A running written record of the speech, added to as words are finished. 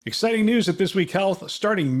Exciting news at This Week Health.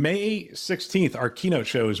 Starting May 16th, our keynote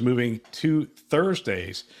show is moving to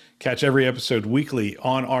Thursdays. Catch every episode weekly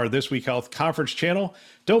on our This Week Health conference channel.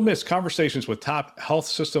 Don't miss conversations with top health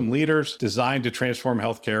system leaders designed to transform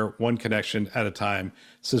healthcare one connection at a time.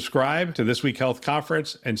 Subscribe to This Week Health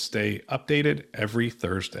conference and stay updated every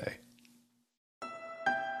Thursday.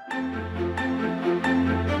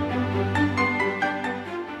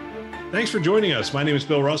 Thanks for joining us. My name is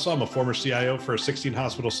Bill Russell. I'm a former CIO for a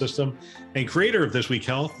 16-hospital system and creator of This Week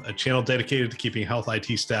Health, a channel dedicated to keeping health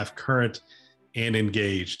IT staff current and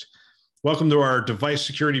engaged. Welcome to our device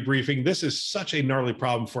security briefing. This is such a gnarly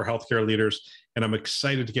problem for healthcare leaders, and I'm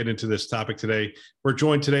excited to get into this topic today. We're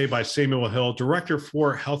joined today by Samuel Hill, Director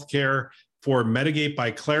for Healthcare for Medigate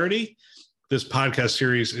by Claroty. This podcast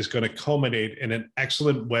series is going to culminate in an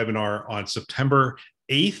excellent webinar on September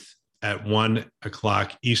 8th at 1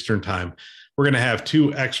 o'clock Eastern time. We're going to have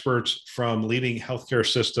two experts from leading healthcare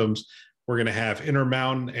systems. We're going to have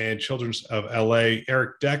Intermountain and Children's of LA.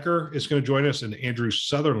 Eric Decker is going to join us, and Andrew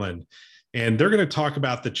Sutherland. And they're going to talk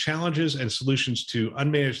about the challenges and solutions to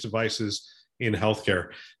unmanaged devices in healthcare.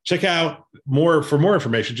 For more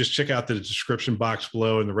information, just check out the description box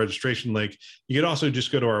below and the registration link. You can also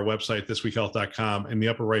just go to our website, thisweekhealth.com. In the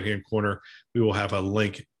upper right-hand corner, we will have a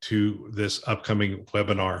link to this upcoming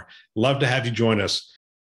webinar. Love to have you join us.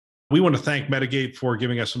 We want to thank Medigate for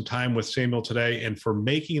giving us some time with Samuel today and for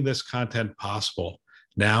making this content possible.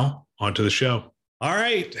 Now, on to the show. All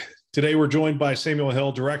right. Today, we're joined by Samuel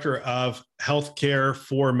Hill, Director of Healthcare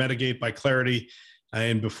for Medigate by Claroty.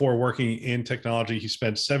 And before working in technology, he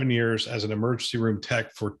spent 7 years as an emergency room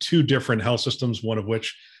tech for two different health systems, one of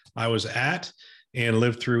which I was at, and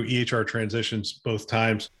lived through EHR transitions both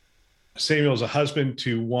times. Samuel is a husband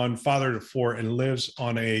to one, father to four, and lives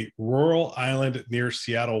on a rural island near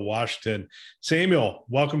Seattle, Washington. Samuel,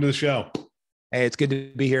 welcome to the show. Hey, it's good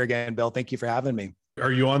to be here again, Bill. Thank you for having me.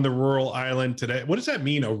 Are you on the rural island today? What does that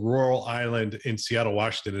mean, a rural island in Seattle,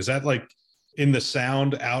 Washington? Is that like in the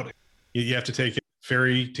sound out? You have to take a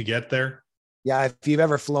ferry to get there? Yeah, if you've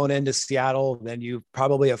ever flown into Seattle, then you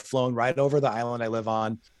probably have flown right over the island I live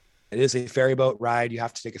on. It is a ferry boat ride. You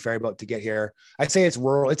have to take a ferry boat to get here. I say it's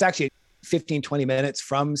rural. It's actually 15, 20 minutes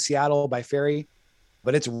from Seattle by ferry,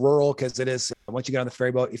 but it's rural because it is, once you get on the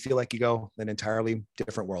ferry boat, you feel like you go an entirely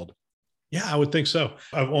different world. Yeah, I would think so.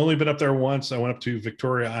 I've only been up there once. I went up to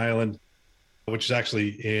Victoria Island, which is actually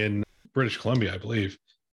in British Columbia, I believe.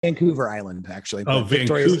 Vancouver Island, actually. Oh,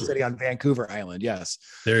 Victoria is a city on Vancouver Island. Yes.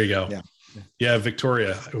 There you go. Yeah,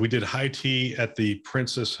 Victoria. We did high tea at the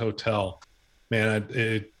Princess Hotel. Man,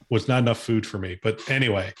 it was not enough food for me. But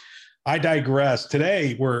anyway, I digress.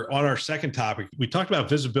 Today, we're on our second topic. We talked about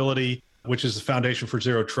visibility, which is the foundation for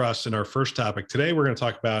zero trust in our first topic. Today, we're going to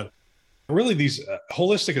talk about really these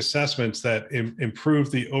holistic assessments that improve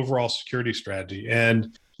the overall security strategy.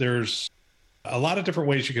 And there's a lot of different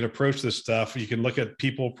ways you can approach this stuff. You can look at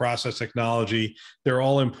people, process, technology. They're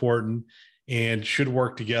all important and should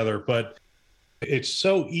work together, but it's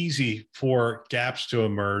so easy for gaps to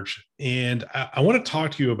emerge. And I want to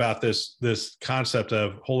talk to you about this concept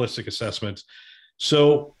of holistic assessments.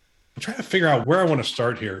 So I'm trying to figure out where I want to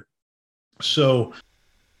start here. So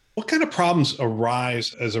what kind of problems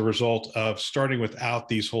arise as a result of starting without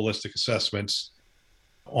these holistic assessments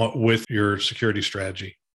with your security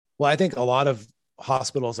strategy? Well, I think a lot of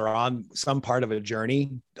hospitals are on some part of a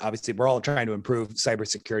journey. Obviously, we're all trying to improve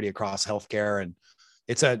cybersecurity across healthcare, and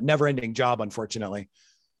it's a never-ending job, unfortunately.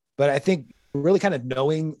 But I think really kind of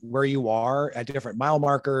knowing where you are at different mile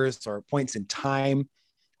markers or points in time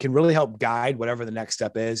can really help guide whatever the next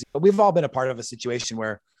step is. But we've all been a part of a situation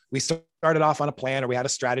where we started off on a plan or we had a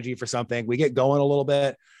strategy for something. We get going a little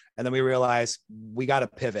bit, and then we realize we got to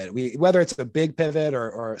pivot. Whether it's a big pivot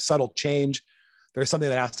or a subtle change, there's something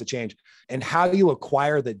that has to change. And how you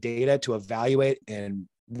acquire the data to evaluate and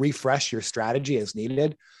refresh your strategy as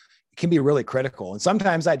needed can be really critical. And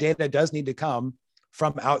sometimes that data does need to come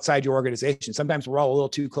from outside your organization. Sometimes we're all a little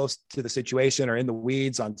too close to the situation or in the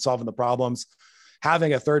weeds on solving the problems.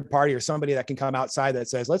 Having a third party or somebody that can come outside that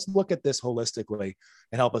says, let's look at this holistically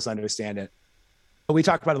and help us understand it. But we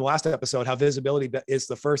talked about in the last episode how visibility is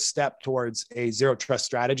the first step towards a zero trust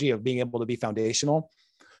strategy of being able to be foundational.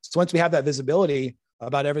 So once we have that visibility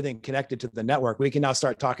about everything connected to the network, we can now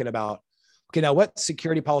start talking about, okay, now what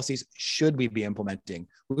security policies should we be implementing?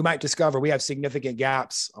 We might discover we have significant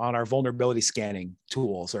gaps on our vulnerability scanning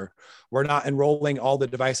tools, or we're not enrolling all the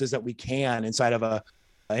devices that we can inside of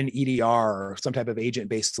an EDR or some type of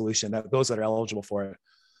agent-based solution, those that are eligible for it.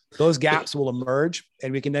 Those gaps will emerge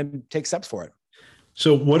and we can then take steps for it.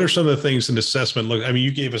 So what are some of the things an assessment look? I mean,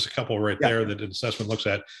 you gave us a couple right Yeah. there that an assessment looks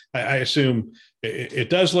at. I assume it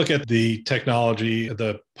does look at the technology,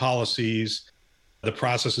 the policies, the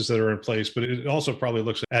processes that are in place, but it also probably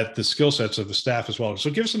looks at the skill sets of the staff as well.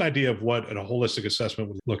 So give us an idea of what a holistic assessment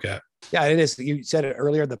would look at. Yeah, it is. You said it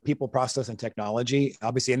earlier, the people, process, and technology.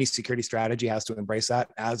 Obviously, any security strategy has to embrace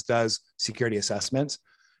that, as does security assessments.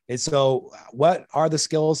 And so, what are the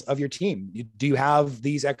skills of your team? Do you have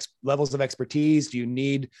these levels of expertise? Do you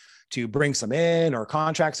need to bring some in or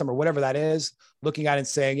contract some or whatever that is? Looking at it and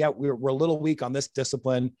saying, yeah, we're a little weak on this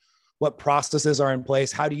discipline. What processes are in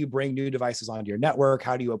place? How do you bring new devices onto your network?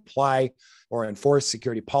 How do you apply or enforce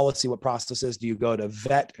security policy? What processes do you go to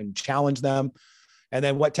vet and challenge them? And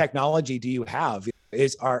then what technology do you have?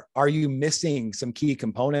 Are you missing some key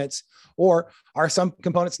components, or are some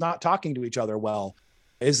components not talking to each other well?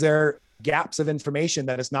 Is there gaps of information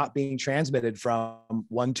that is not being transmitted from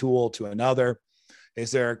one tool to another? Is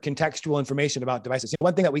there contextual information about devices?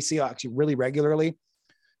 One thing that we see actually really regularly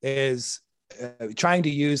is trying to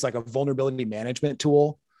use like a vulnerability management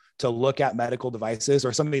tool to look at medical devices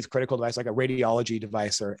or some of these critical devices, like a radiology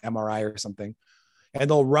device or MRI or something. And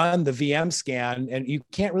they'll run the VM scan, and you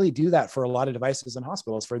can't really do that for a lot of devices in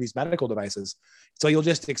hospitals for these medical devices. So you'll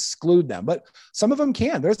just exclude them, but some of them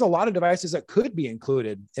can. There's a lot of devices that could be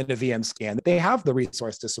included in a VM scan, that they have the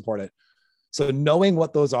resource to support it. So knowing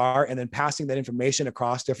what those are and then passing that information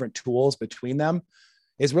across different tools between them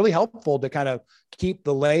is really helpful to kind of keep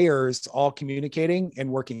the layers all communicating and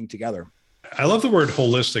working together. I love the word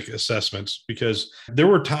holistic assessments, because there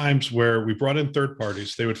were times where we brought in third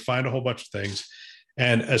parties. They would find a whole bunch of things,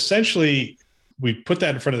 and essentially we put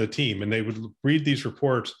that in front of the team, and they would read these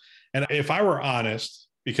reports. And if I were honest,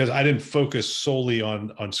 because I didn't focus solely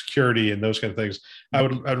on security and those kind of things,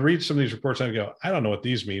 I'd read some of these reports and I'd go, I don't know what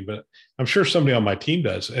these mean, but I'm sure somebody on my team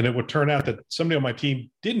does. And it would turn out that somebody on my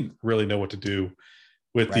team didn't really know what to do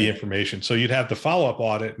with the information. So you'd have the follow-up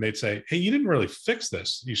audit, and they'd say, hey, you didn't really fix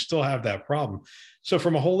this. You still have that problem. So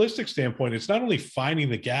from a holistic standpoint, it's not only finding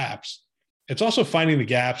the gaps, it's also finding the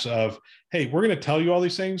gaps of, hey, we're going to tell you all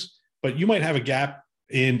these things, but you might have a gap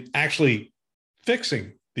in actually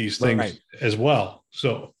fixing these things as well.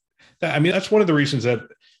 So, I mean, that's one of the reasons that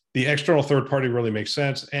the external third party really makes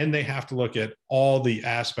sense. And they have to look at all the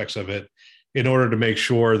aspects of it in order to make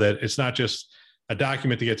sure that it's not just a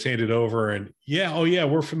document that gets handed over and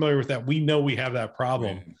we're familiar with that. We know we have that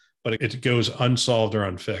problem, but it goes unsolved or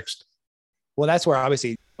unfixed. Well, that's where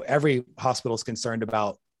obviously every hospital is concerned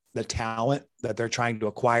about the talent that they're trying to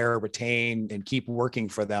acquire, retain, and keep working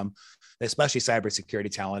for them, especially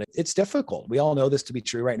cybersecurity talent. It's difficult. We all know this to be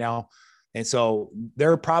true right now. And so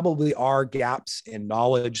there probably are gaps in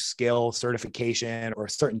knowledge, skill, certification, or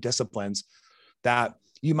certain disciplines that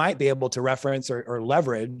you might be able to reference or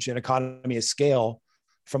leverage an economy of scale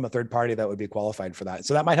from a third party that would be qualified for that.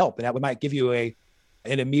 So that might help. And that might give you an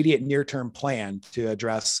immediate near-term plan to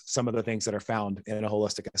address some of the things that are found in a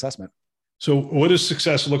holistic assessment. So what does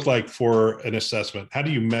success look like for an assessment? How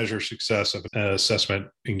do you measure success of an assessment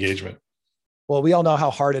engagement? Well, we all know how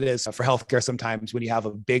hard it is for healthcare sometimes when you have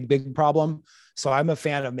a big problem. So I'm a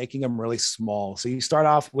fan of making them really small. So you start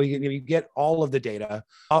off, you get all of the data.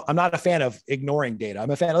 I'm not a fan of ignoring data. I'm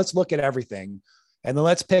a fan, let's look at everything. And then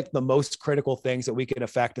let's pick the most critical things that we can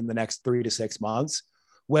affect in the next 3 to 6 months,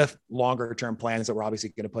 with longer term plans that we're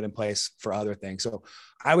obviously going to put in place for other things. So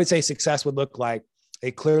I would say success would look like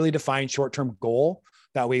a clearly defined short-term goal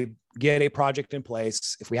that we get a project in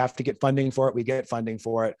place. If we have to get funding for it, we get funding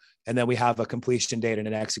for it. And then we have a completion date and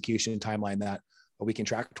an execution timeline that we can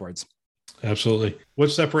track towards. Absolutely. What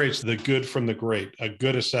separates the good from the great, a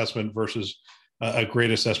good assessment versus a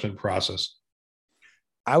great assessment process?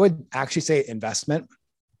 I would actually say investment,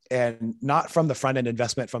 and not from the front end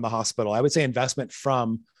investment from the hospital. I would say investment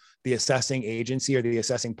from the assessing agency or the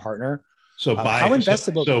assessing partner. So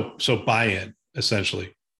buy-in,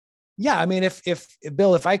 essentially. Yeah. I mean, if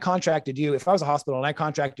Bill, if I was a hospital and I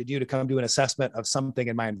contracted you to come do an assessment of something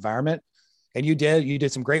in my environment, and you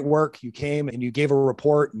did some great work, you came and you gave a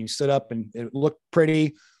report and you stood up and it looked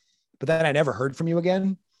pretty, but then I never heard from you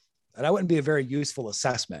again, and that wouldn't be a very useful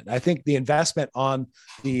assessment. I think the investment on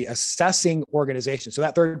the assessing organization, so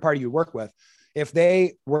that third party you work with, if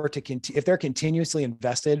they're continuously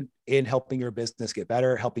invested in helping your business get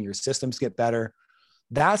better, helping your systems get better,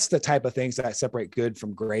 that's the type of things that separate good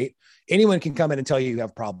from great. Anyone can come in and tell you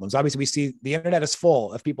have problems. Obviously, we see the internet is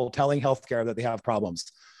full of people telling healthcare that they have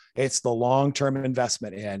problems. It's the long-term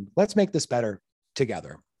investment in, let's make this better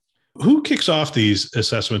together. Who kicks off these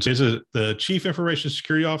assessments? Is it the chief information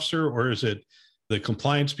security officer, or is it the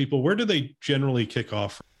compliance people? Where do they generally kick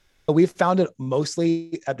off? We've found it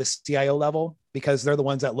mostly at the CIO level. because they're the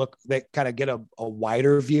ones that kind of get a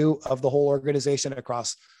wider view of the whole organization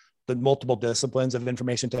across the multiple disciplines of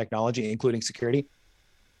information technology, including security.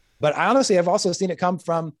 But I honestly have also seen it come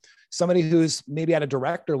from somebody who's maybe at a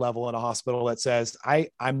director level in a hospital that says,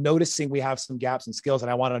 I'm noticing we have some gaps in skills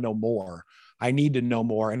and I want to know more. I need to know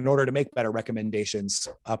more in order to make better recommendations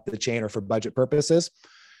up the chain or for budget purposes.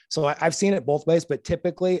 So I've seen it both ways, but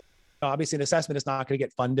typically, obviously an assessment is not going to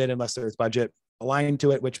get funded unless there's budget aligned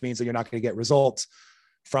to it, which means that you're not going to get results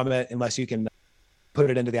from it unless you can put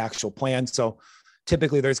it into the actual plan. So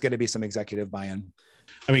typically there's going to be some executive buy-in.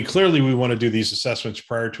 I mean, clearly we want to do these assessments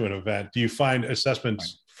prior to an event. Do you find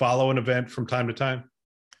assessments follow an event from time to time?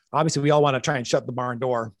 Obviously, we all want to try and shut the barn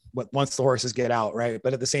door once the horses get out, right?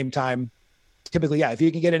 But at the same time, typically, yeah, if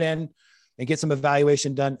you can get it in and get some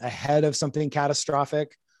evaluation done ahead of something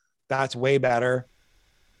catastrophic, that's way better.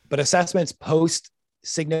 But assessments post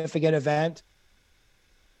significant event,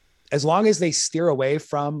 as long as they steer away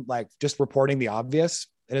from like just reporting the obvious,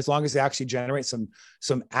 and as long as they actually generate some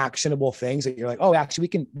actionable things that you're like, oh, actually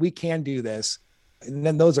we can do this, and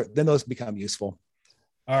then those become useful.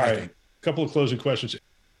 All right, a couple of closing questions.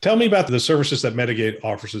 Tell me about the services that Medigate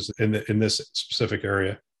offers in this specific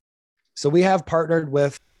area. So we have partnered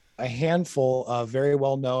with a handful of very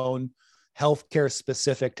well-known healthcare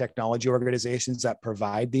specific technology organizations that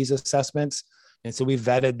provide these assessments. And so we've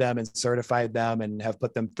vetted them and certified them and have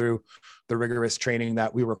put them through the rigorous training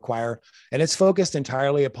that we require. And it's focused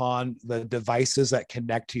entirely upon the devices that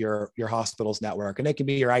connect to your hospital's network. And it can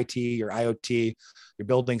be your IT, your IoT, your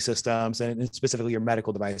building systems, and specifically your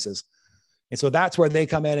medical devices. And so that's where they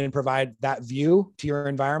come in and provide that view to your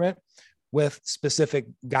environment with specific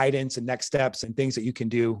guidance and next steps and things that you can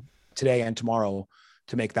do today and tomorrow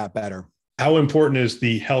to make that better. How important is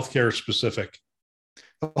the healthcare specific?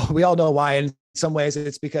 We all know why. In some ways,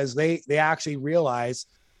 it's because they actually realize,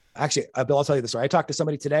 Bill, I'll tell you the story. I talked to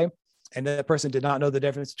somebody today, and that person did not know the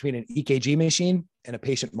difference between an EKG machine and a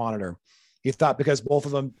patient monitor. He thought because both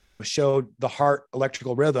of them showed the heart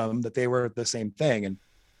electrical rhythm that they were the same thing. And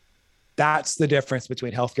that's the difference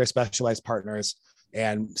between healthcare specialized partners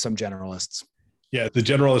and some generalists. Yeah, the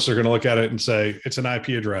generalists are going to look at it and say it's an IP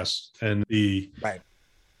address, and the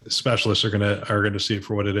specialists are going to see it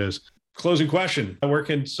for what it is. Closing question: where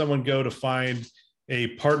can someone go to find a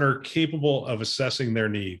partner capable of assessing their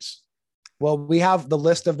needs? Well, we have the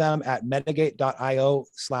list of them at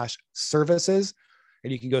medigate.io/services,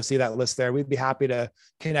 and you can go see that list there. We'd be happy to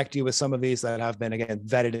connect you with some of these that have been, again,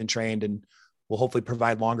 vetted and trained, and will hopefully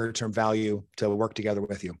provide longer term value to work together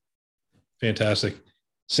with you. Fantastic.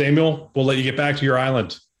 Samuel, we'll let you get back to your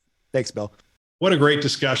island. Thanks, Bill. What a great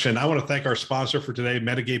discussion. I want to thank our sponsor for today,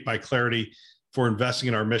 Medigate by Clarity, for investing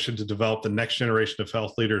in our mission to develop the next generation of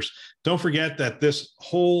health leaders. Don't forget that this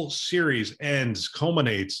whole series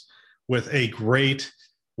culminates with a great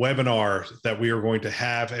webinar that we are going to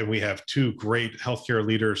have, and we have two great healthcare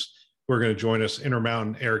leaders who are going to join us: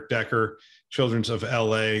 Intermountain Eric Decker, Children's of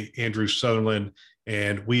LA Andrew Sutherland,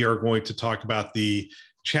 and we are going to talk about the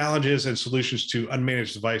challenges and solutions to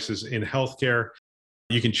unmanaged devices in healthcare.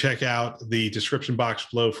 You can check out the description box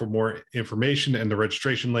below for more information and the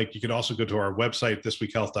registration link. You can also go to our website,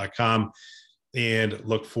 thisweekhealth.com, and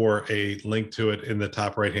look for a link to it in the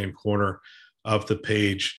top right-hand corner of the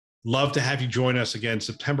page. Love to have you join us again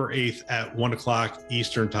September 8th at 1 o'clock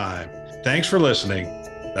Eastern Time. Thanks for listening.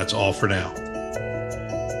 That's all for now.